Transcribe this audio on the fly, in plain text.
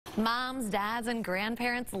Moms, dads, and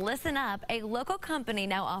grandparents, listen up. A local company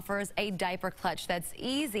now offers a diaper clutch that's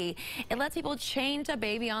easy. It lets people change a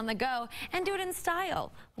baby on the go and do it in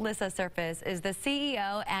style. Lyssa Surface is the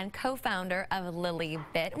CEO and co-founder of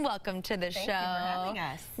LillyBit. Welcome to the show. Thank you for having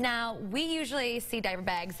us. Now, we usually see diaper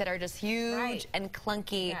bags that are just huge and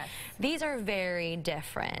clunky. Yes. These are very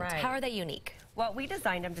different. Right. How are they unique? Well, we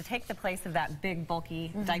designed them to take the place of that big,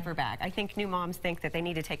 bulky diaper bag. I think new moms think that they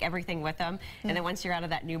need to take everything with them, and then once you're out of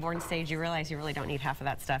that newborn stage, you realize you really don't need half of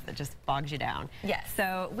that stuff that just bogs you down. Yes.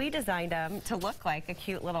 So we designed them to look like a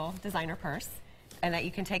cute little designer purse, and that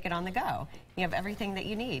you can take it on the go. You have everything that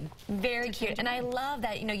you need. Very cute. And I love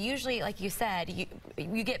that, you know, usually, like you said,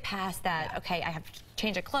 you get past that, okay, I have to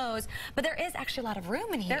change of clothes, but there is actually a lot of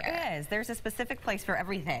room in here. There is. There's a specific place for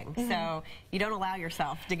everything, so you don't allow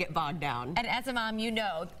yourself to get bogged down. And as a mom, you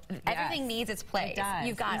know, everything needs its place. It does.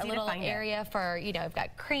 You've got Easy a little area for, you know, you've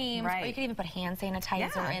got creams, or you can even put hand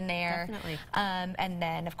sanitizer in there. Definitely. And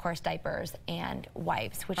then, of course, diapers and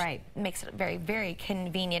wipes, which makes it very, very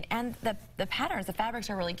convenient. And the patterns, the fabrics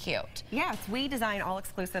are really cute. Yes, we design all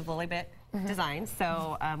exclusive LillyBit designs,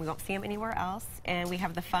 so we won't see them anywhere else. And we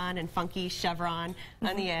have the fun and funky chevron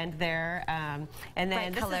on the end there. And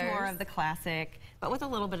then this is more of the classic, but with a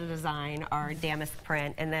little bit of design, our damask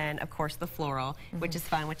print, and then, of course, the floral, which is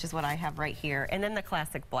fun, which is what I have right here. And then the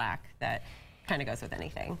classic black that kind of goes with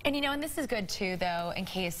anything. And you know, and this is good too, though, in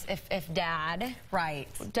case if dad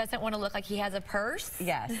doesn't want to look like he has a purse.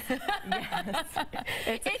 Yes. Yes.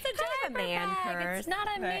 It's a man purse. It's not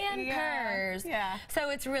a man purse. Yeah.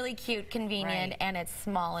 So it's really cute, convenient, and it's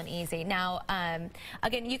small and easy. Now,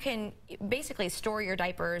 again, you can basically store your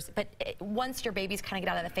diapers, but once your babies kind of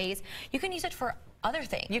get out of the phase, you can use it for other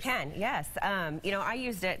things. You can, yes. You know, I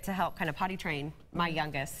used it to help kind of potty train my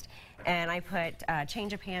youngest, and I put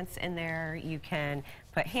change of pants in there. You can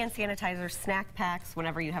put hand sanitizer, snack packs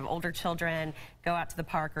whenever you have older children, go out to the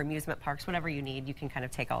park or amusement parks, whatever you need, you can kind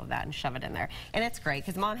of take all of that and shove it in there. And it's great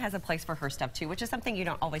because mom has a place for her stuff too, which is something you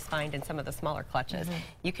don't always find in some of the smaller clutches.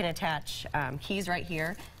 You can attach keys right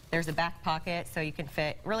here. There's a back pocket, so you can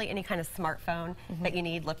fit really any kind of smartphone that you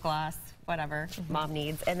need, lip gloss, whatever mom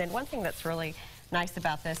needs. And then one thing that's really nice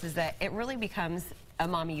about this is that it really becomes a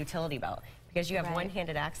mommy utility belt, because you have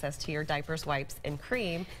one-handed access to your diapers, wipes, and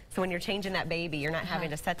cream. So when you're changing that baby, you're not having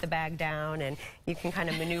to set the bag down, and you can kind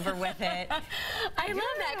of maneuver with it. I love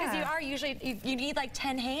that, because you are usually, you need like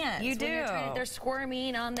 10 hands. You do. They're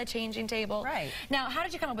squirming on the changing table. Right. Now, how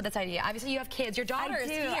did you come up with this idea? Obviously, you have kids. Your daughter is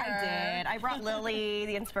here. I did. I brought Lily,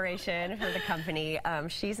 the inspiration for the company.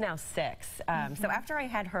 She's now 6. So after I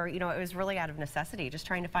had her, you know, it was really out of necessity, just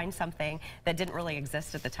trying to find something that didn't really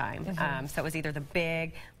exist at the time. So it was either the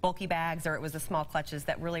big, bulky bags, or it was the small clutches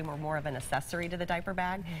that really were more of an accessory to the diaper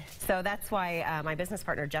bag. So that's why my business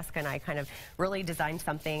partner Jessica and I kind of really designed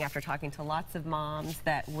something after talking to lots of moms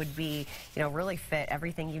that would be, you know, really fit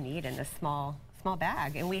everything you need in this small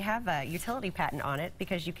bag. And we have a utility patent on it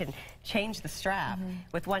because you can change the strap.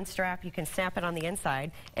 With one strap, you can snap it on the inside,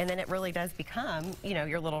 and then it really does become, you know,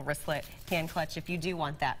 your little wristlet hand clutch if you do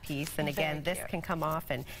want that piece. And again, this can come off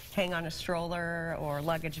and hang on a stroller or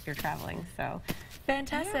luggage if you're traveling. So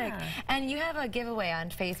fantastic. And you have a giveaway on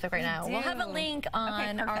Facebook right now. We'll have a link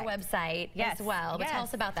on our website as well. But tell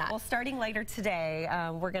us about that. Well, starting later today,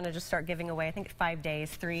 we're going to just start giving away, I think 5 days,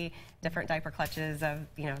 3 different diaper clutches of,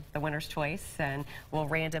 you know, the winner's choice, and we'll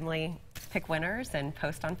randomly pick winners and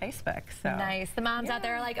post on Facebook. So nice. The moms out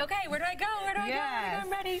there are like, okay, where do I go? Where do I go? I'm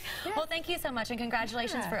ready. Well, thank you so much, and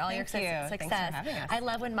congratulations for all your success. Thanks for having us. I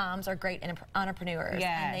love when moms are great entrepreneurs,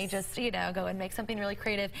 and they just, you know, go and make something really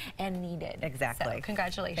creative and needed. Exactly. So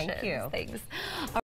congratulations. Thank you. Thanks.